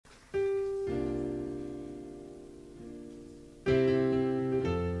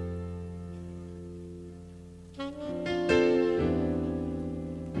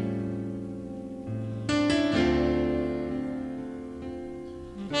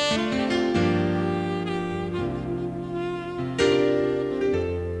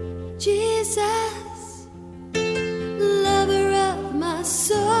Jesus, lover of my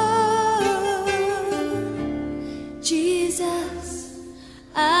soul. Jesus,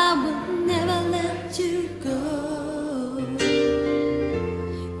 I will never let you go.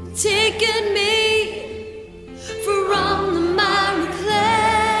 Taking me from the miry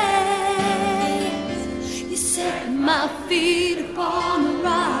clay, you set my feet upon the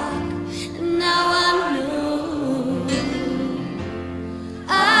rock, and now I know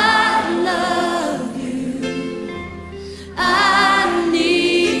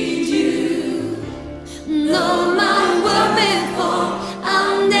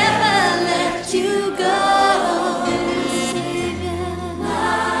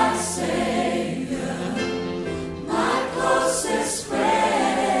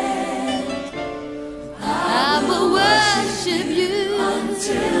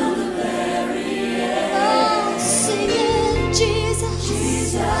till the very end. Oh, singing Jesus,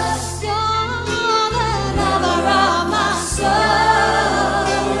 Jesus, you're the lover of my soul.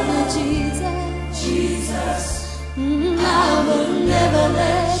 Jesus, Jesus, I will never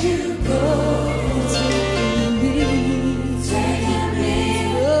let you go. Taking me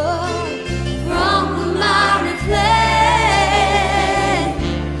from the miry clay,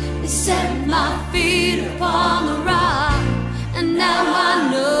 you set my feet upon the rock, and now I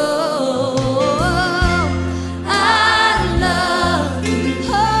know I love you.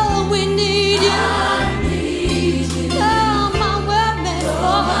 Oh, we need you. I need you. Oh, my world made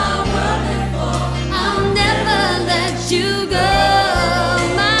for. I'll never let you go.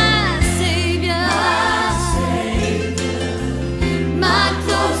 My Savior, my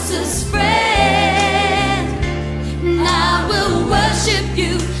closest friend, and I will worship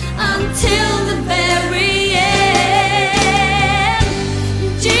you until the very end.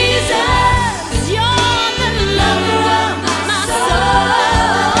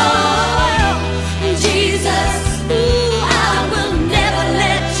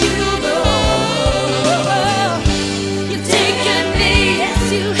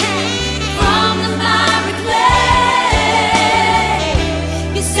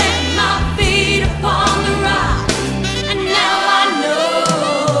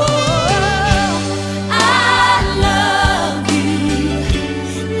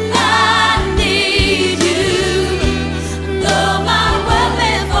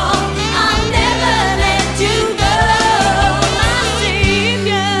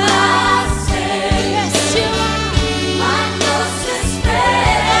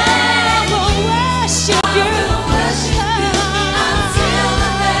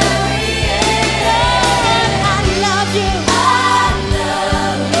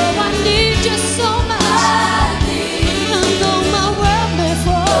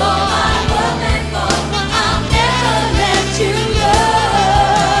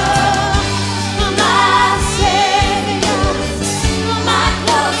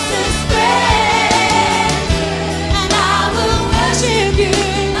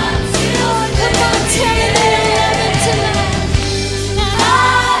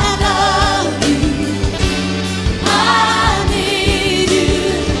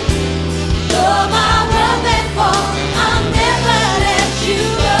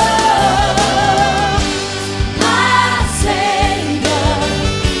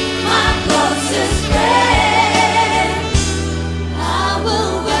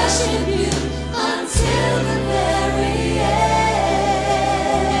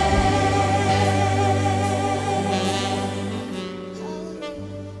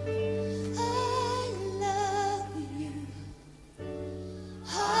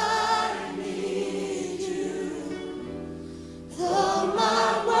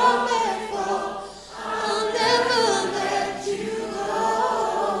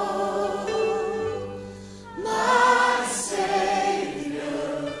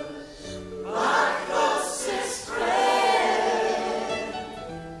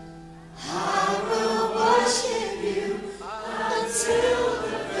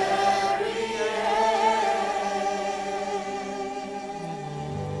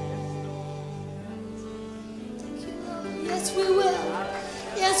 Yes, we will.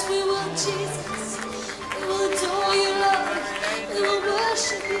 Yes, we will, Jesus.